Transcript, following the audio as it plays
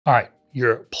All right,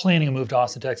 you're planning a move to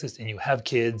Austin, Texas, and you have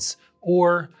kids,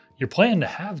 or you're planning to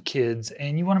have kids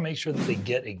and you want to make sure that they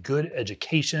get a good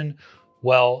education.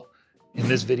 Well, in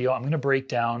this video, I'm going to break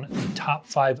down the top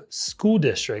 5 school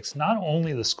districts, not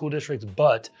only the school districts,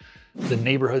 but the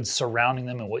neighborhoods surrounding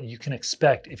them and what you can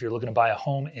expect if you're looking to buy a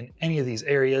home in any of these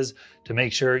areas to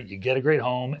make sure you get a great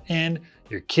home and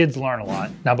your kids learn a lot.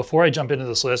 Now, before I jump into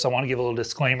this list, I want to give a little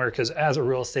disclaimer because as a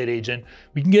real estate agent,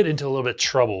 we can get into a little bit of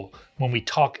trouble when we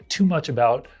talk too much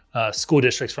about school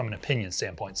districts from an opinion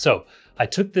standpoint. So I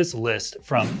took this list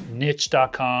from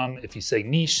niche.com. If you say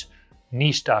niche,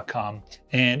 niche.com,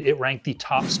 and it ranked the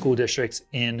top school districts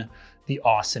in the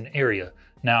Austin area.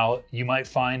 Now, you might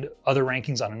find other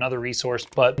rankings on another resource,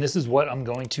 but this is what I'm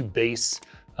going to base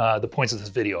the points of this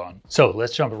video on. So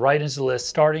let's jump right into the list,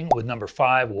 starting with number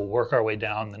 5. We'll work our way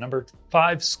down. The number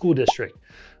 5 school district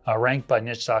ranked by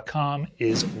niche.com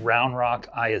is Round Rock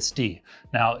ISD.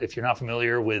 Now, if you're not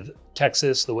familiar with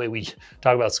Texas, the way we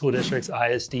talk about school districts,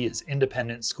 ISD is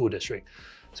Independent School District.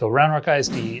 So Round Rock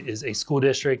ISD is a school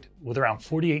district with around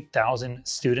 48,000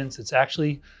 students. It's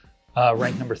actually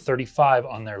ranked number 35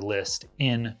 on their list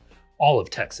in all of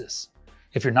Texas.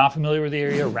 If you're not familiar with the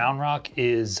area, Round Rock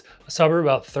is a suburb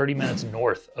about 30 minutes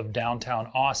north of downtown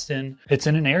Austin. It's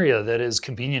in an area that is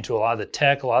convenient to a lot of the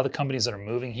tech. A lot of the companies that are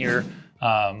moving here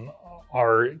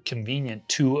are convenient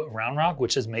to Round Rock,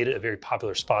 which has made it a very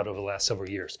popular spot over the last several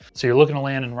years. So you're looking to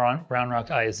land in Round Rock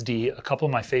ISD. A couple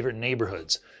of my favorite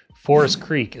neighborhoods. Forest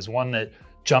Creek is one that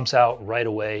jumps out right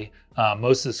away.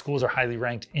 Most of the schools are highly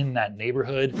ranked in that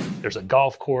neighborhood. There's a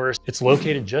golf course. It's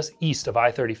located just east of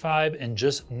I-35 and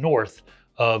just north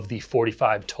of the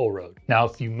 45 toll road. Now,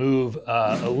 if you move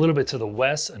a little bit to the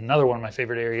west, another one of my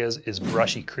favorite areas is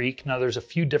Brushy Creek. Now, there's a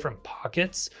few different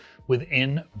pockets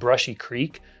within Brushy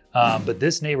Creek, but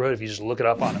this neighborhood, if you just look it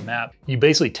up on a map, you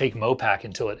basically take Mopac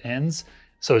until it ends.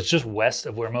 So it's just west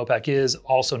of where Mopac is,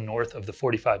 also north of the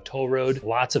 45 toll road.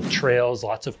 Lots of trails,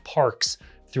 lots of parks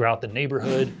throughout the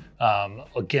neighborhood.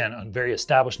 Again, a very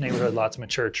established neighborhood, lots of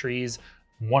mature trees.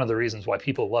 One of the reasons why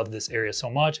people love this area so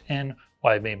much and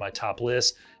why I made my top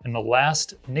list. And the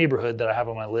last neighborhood that I have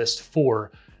on my list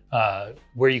for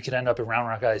where you could end up in Round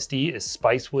Rock ISD is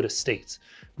Spicewood Estates,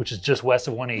 which is just west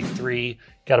of 183.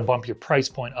 Got to bump your price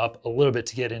point up a little bit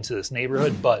to get into this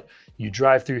neighborhood, but you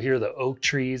drive through here, the oak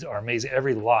trees are amazing.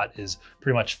 Every lot is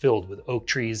pretty much filled with oak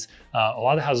trees. A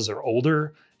lot of the houses are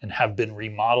older and have been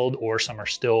remodeled, or some are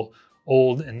still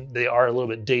old and they are a little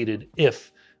bit dated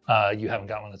if you haven't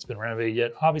got one that's been renovated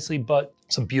yet, obviously, but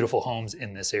some beautiful homes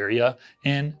in this area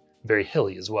and very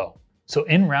hilly as well. So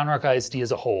in Round Rock ISD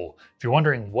as a whole, if you're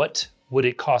wondering what would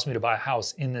it cost me to buy a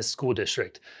house in this school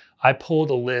district, I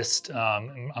pulled a list.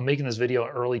 I'm making this video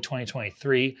early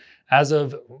 2023. As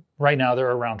of right now, there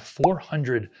are around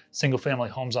 400 single family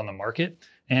homes on the market,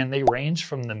 and they range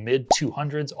from the mid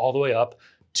 200s all the way up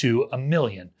to $1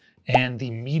 million. And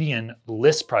the median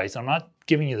list price, I'm not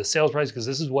giving you the sales price because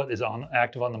this is what is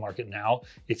active on the market now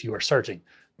if you are searching.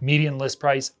 Median list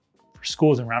price for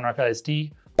schools in Round Rock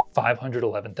ISD,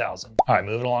 $511,000. All right,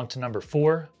 moving along to number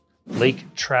 4, Lake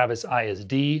Travis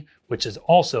ISD, which is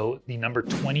also the number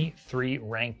 23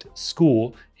 ranked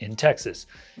school in Texas.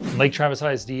 In Lake Travis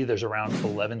ISD, there's around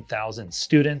 11,000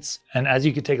 students. And as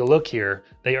you can take a look here,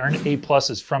 they earned A+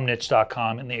 from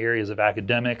niche.com in the areas of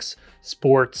academics,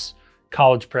 sports,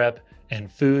 college prep, and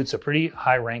food, so pretty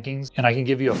high rankings. And I can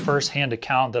give you a firsthand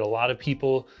account that a lot of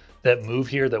people that move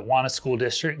here that want a school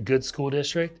district, good school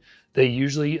district, they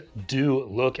usually do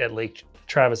look at Lake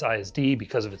Travis ISD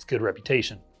because of its good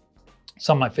reputation.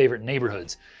 Some of my favorite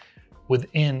neighborhoods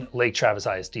within Lake Travis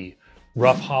ISD,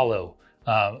 Rough Hollow,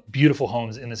 beautiful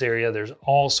homes in this area.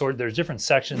 There's different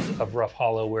sections of Rough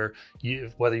Hollow where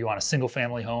whether you want a single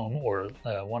family home or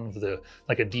one of the,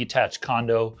 like a detached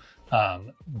condo,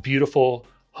 beautiful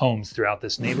homes throughout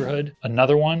this neighborhood.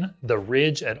 Another one, the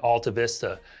Ridge at Alta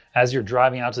Vista. As you're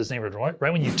driving out to this neighborhood,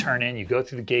 right when you turn in, you go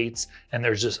through the gates and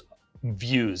there's just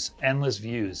views, endless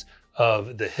views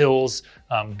of the hills.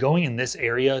 Going in this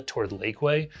area toward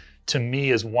Lakeway, to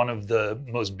me, is one of the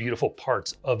most beautiful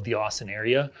parts of the Austin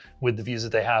area with the views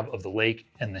that they have of the lake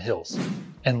and the hills.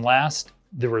 And last,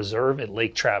 the Reserve at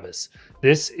Lake Travis.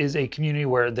 This is a community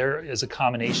where there is a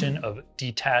combination of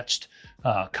detached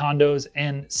condos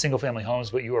and single family homes,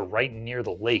 but you are right near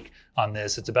the lake on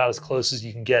this. It's about as close as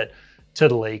you can get to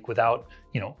the lake without,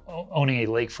 owning a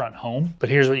lakefront home. But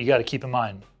here's what you got to keep in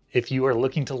mind. If you are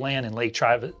looking to land in Lake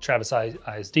Travis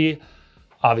ISD,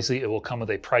 obviously it will come with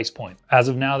a price point. As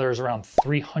of now, there's around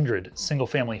 300 single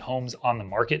family homes on the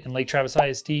market in Lake Travis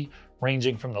ISD,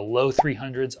 ranging from the low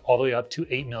 300s all the way up to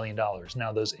 $8 million.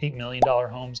 Now those $8 million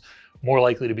homes, more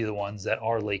likely to be the ones that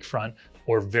are lakefront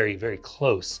or very, very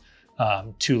close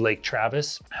to Lake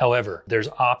Travis. However, there's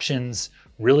options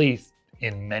really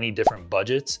in many different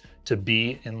budgets to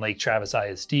be in Lake Travis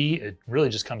ISD. It really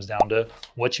just comes down to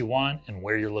what you want and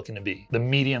where you're looking to be. The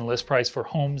median list price for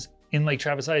homes in Lake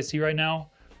Travis ISD right now,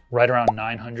 right around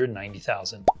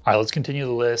 $990,000. All right, let's continue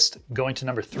the list. Going to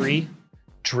number 3,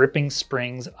 Dripping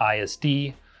Springs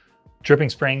ISD. Dripping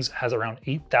Springs has around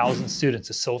 8,000 students.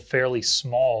 It's still fairly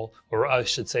small, or I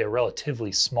should say a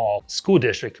relatively small school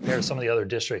district compared to some of the other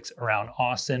districts around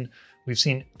Austin. We've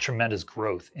seen tremendous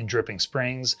growth in Dripping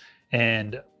Springs,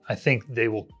 and I think they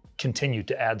will continue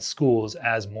to add schools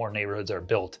as more neighborhoods are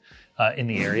built in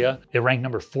the area. It ranked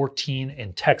number 14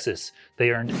 in Texas. They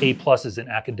earned A+ in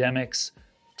academics,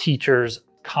 teachers,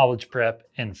 college prep,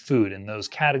 and food in those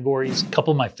categories. A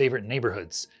couple of my favorite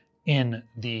neighborhoods in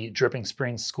the Dripping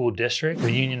Springs School District,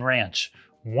 Reunion Ranch.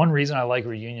 One reason I like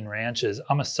Reunion Ranch is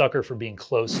I'm a sucker for being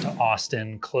close to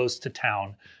Austin, close to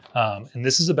town. And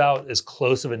this is about as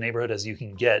close of a neighborhood as you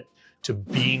can get to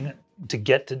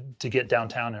get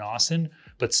downtown in Austin,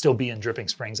 but still be in Dripping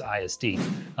Springs ISD.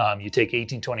 You take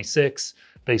 1826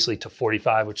 basically to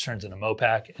 45, which turns into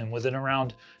Mopac, and within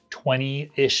around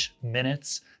 20-ish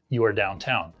minutes, you are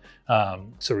downtown.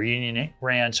 So Reunion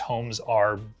Ranch homes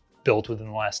are built within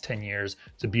the last 10 years.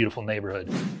 It's a beautiful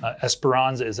neighborhood.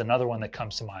 Esperanza is another one that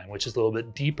comes to mind, which is a little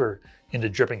bit deeper into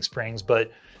Dripping Springs,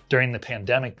 but during the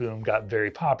pandemic boom got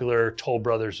very popular. Toll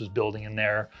Brothers was building in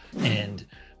there, and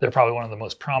they're probably one of the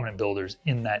most prominent builders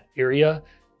in that area.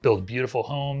 Build beautiful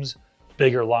homes,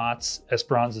 bigger lots.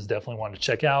 Esperanza is definitely one to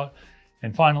check out.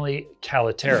 And finally,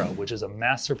 Calaterra, which is a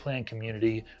master plan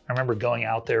community. I remember going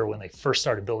out there when they first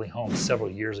started building homes several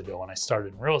years ago when I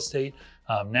started in real estate.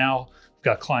 Now we've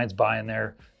got clients buying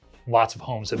there. Lots of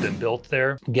homes have been built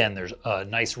there. Again, there's a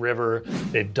nice river.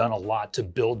 They've done a lot to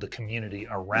build the community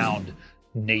around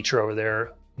nature over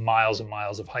there. Miles and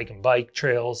miles of hike and bike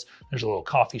trails. There's a little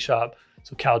coffee shop.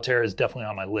 So Calaterra is definitely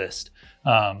on my list.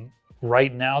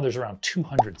 Right now, there's around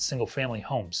 200 single family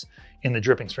homes in the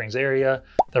Dripping Springs area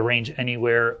that range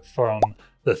anywhere from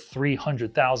the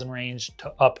 300,000 range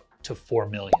to up to 4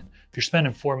 million. If you're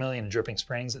spending 4 million in Dripping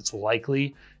Springs, it's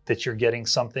likely that you're getting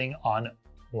something on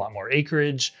a lot more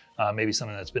acreage, maybe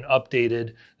something that's been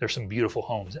updated. There's some beautiful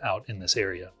homes out in this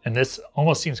area. And this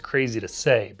almost seems crazy to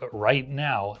say, but right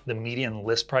now, the median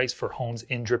list price for homes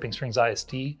in Dripping Springs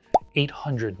ISD,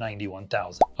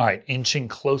 $891,000. All right, inching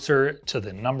closer to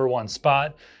the number 1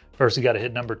 spot. First, we got to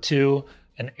hit number 2,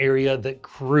 an area that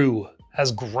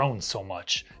has grown so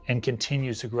much and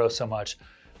continues to grow so much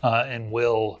and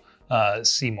will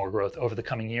see more growth over the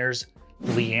coming years.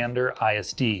 Leander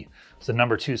ISD. It's the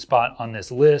number 2 spot on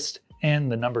this list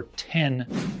and the number 10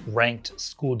 ranked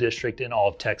school district in all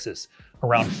of Texas.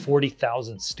 Around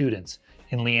 40,000 students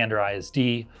in Leander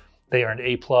ISD. They earned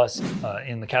A+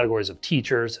 in the categories of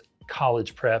teachers,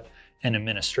 college prep, and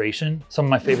administration. Some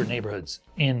of my favorite neighborhoods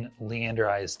in Leander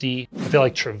ISD. I feel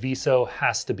like Treviso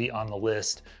has to be on the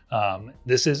list.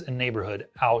 This is a neighborhood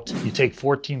out. You take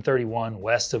 1431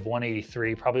 west of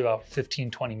 183, probably about 15,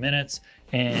 20 minutes.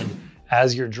 And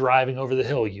as you're driving over the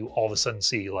hill, you all of a sudden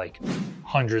see like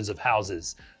hundreds of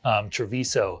houses.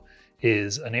 Treviso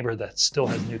is a neighborhood that still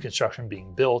has new construction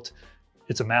being built.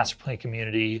 It's a master plan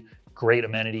community, great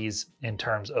amenities in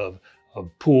terms of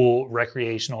pool,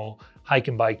 recreational, hike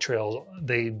and bike trails.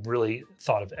 They really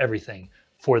thought of everything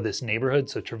for this neighborhood.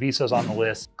 So Treviso's on the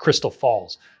list. Crystal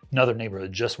Falls, another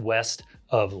neighborhood just west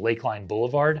of Lakeline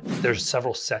Boulevard. There's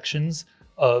several sections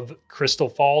of Crystal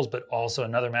Falls, but also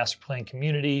another master plan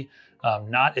community,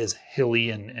 not as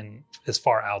hilly and as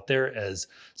far out there as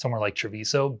somewhere like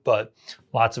Treviso, but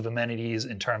lots of amenities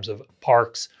in terms of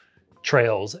parks,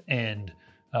 trails, and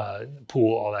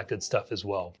pool, all that good stuff as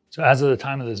well. So as of the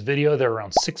time of this video, there are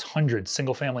around 600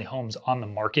 single family homes on the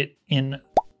market in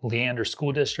Leander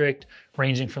School District,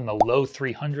 ranging from the low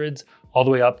 300s all the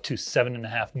way up to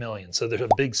 7.5 million. So there's a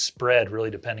big spread really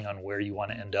depending on where you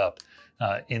want to end up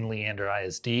in Leander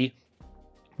ISD,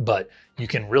 but you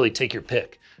can really take your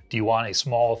pick. Do you want a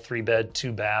small 3-bed,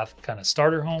 2-bath kind of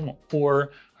starter home,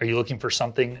 or are you looking for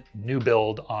something new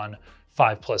build on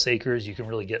 5+ acres? You can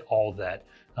really get all of that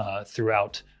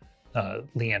throughout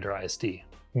Leander ISD.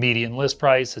 Median list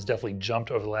price has definitely jumped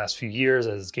over the last few years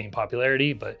as it's gained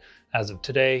popularity, but as of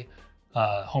today,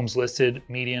 homes listed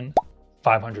median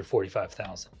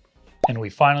 $545,000. And we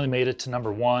finally made it to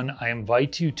number 1. I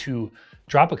invite you to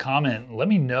drop a comment. Let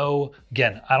me know.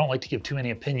 Again, I don't like to give too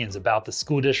many opinions about the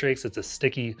school districts. It's a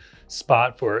sticky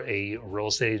spot for a real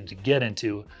estate agent to get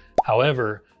into.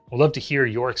 However, I'd love to hear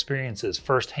your experiences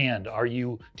firsthand. Do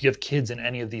you have kids in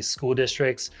any of these school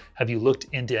districts? Have you looked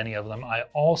into any of them? I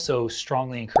also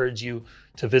strongly encourage you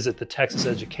to visit the Texas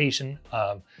Education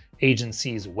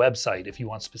Agency's website if you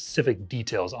want specific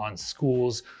details on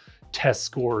schools, test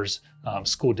scores,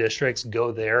 school districts.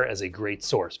 Go there as a great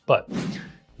source. But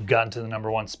we've gotten to the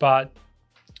 #1 spot,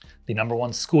 the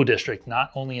 #1 school district,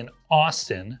 not only in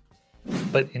Austin,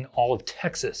 but in all of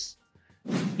Texas,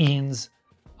 Eanes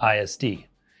ISD.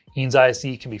 Eanes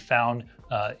ISD can be found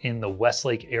in the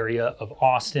Westlake area of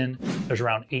Austin. There's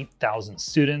around 8,000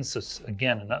 students. So it's,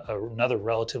 again, another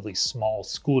relatively small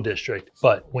school district.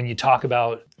 But when you talk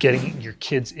about getting your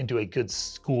kids into a good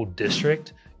school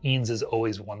district, Eanes is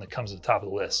always one that comes at the top of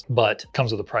the list, but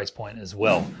comes with a price point as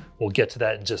well. We'll get to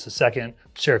that in just a second.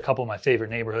 Share a couple of my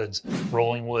favorite neighborhoods.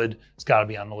 Rollingwood has got to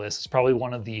be on the list. It's probably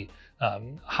one of the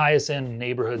highest end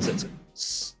neighborhoods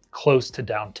that's close to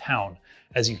downtown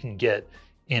as you can get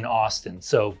in Austin.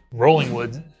 So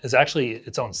Rollingwood is actually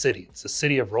its own city. It's the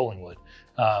city of Rollingwood.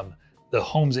 The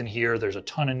homes in here, there's a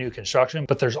ton of new construction,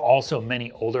 but there's also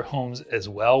many older homes as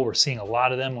well. We're seeing a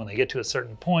lot of them when they get to a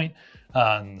certain point,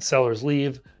 the sellers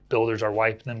leave, builders are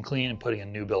wiping them clean and putting a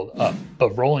new build up.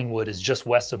 But Rollingwood is just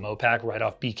west of Mopac, right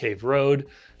off Bee Cave Road.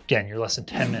 Again, you're less than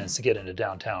 10 minutes to get into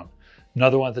downtown.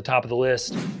 Another one at the top of the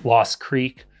list, Lost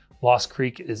Creek. Lost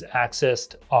Creek is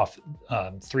accessed off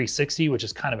 360, which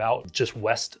is kind of out just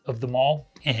west of the mall,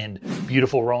 and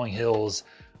beautiful rolling hills.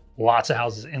 Lots of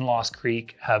houses in Lost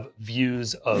Creek have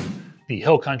views of the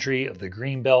hill country, of the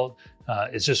green belt.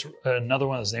 It's just another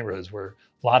one of those neighborhoods where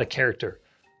a lot of character.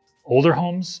 Older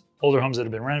homes that have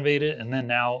been renovated, and then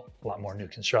now a lot more new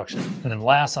construction. And then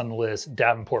last on the list,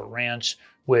 Davenport Ranch,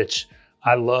 which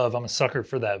I love. I'm a sucker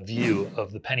for that view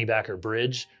of the Pennybacker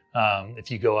Bridge. If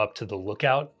you go up to the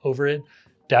lookout over it,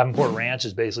 Davenport Ranch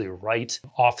is basically right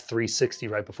off 360,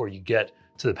 right before you get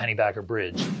to the Pennybacker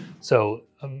Bridge. So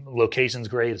location's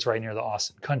great. It's right near the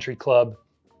Austin Country Club,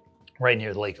 right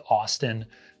near Lake Austin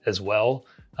as well.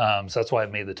 So that's why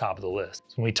it made the top of the list.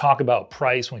 So when we talk about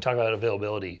price, when we talk about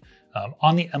availability,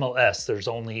 on the MLS, there's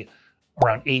only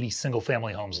around 80 single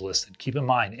family homes listed. Keep in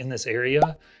mind, in this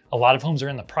area, a lot of homes are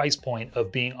in the price point of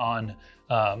being on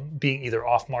being either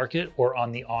off market or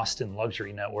on the Austin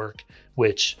Luxury Network,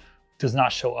 which does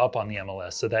not show up on the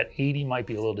MLS. So that 80 might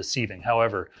be a little deceiving.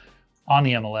 However, on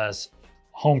the MLS,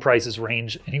 home prices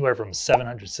range anywhere from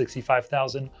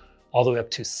 $765,000 all the way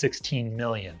up to $16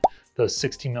 million. Those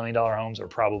 $16 million homes are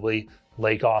probably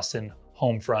Lake Austin,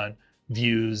 home front,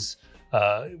 views,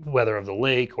 whether of the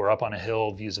lake or up on a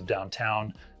hill, views of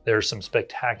downtown. There's some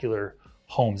spectacular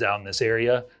homes out in this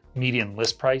area. Median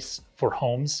list price for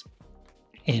homes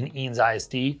in Eanes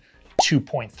ISD,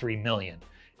 $2.3 million.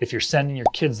 If you're sending your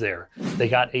kids there, they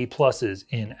got A+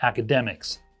 in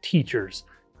academics, teachers,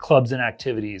 clubs and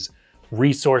activities,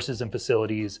 resources and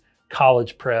facilities,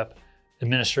 college prep,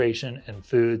 administration, and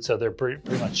food. So they're pretty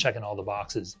much checking all the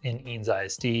boxes in Eanes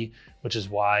ISD, which is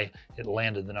why it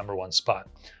landed the #1 spot.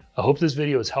 I hope this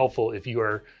video is helpful if you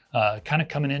are kind of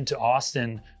coming into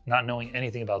Austin, not knowing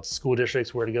anything about school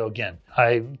districts, where to go. Again,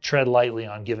 I tread lightly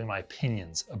on giving my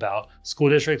opinions about school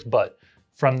districts, but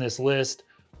from this list,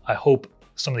 I hope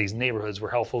some of these neighborhoods were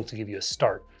helpful to give you a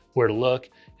start, where to look.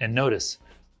 And notice,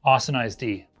 Austin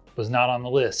ISD was not on the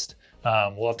list.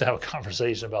 We'll have to have a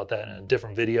conversation about that in a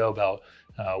different video about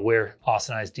where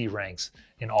Austin ISD ranks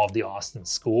in all of the Austin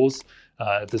schools.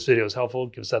 If this video is helpful,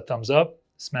 give us that thumbs up,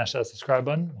 smash that subscribe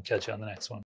button. We'll catch you on the next one.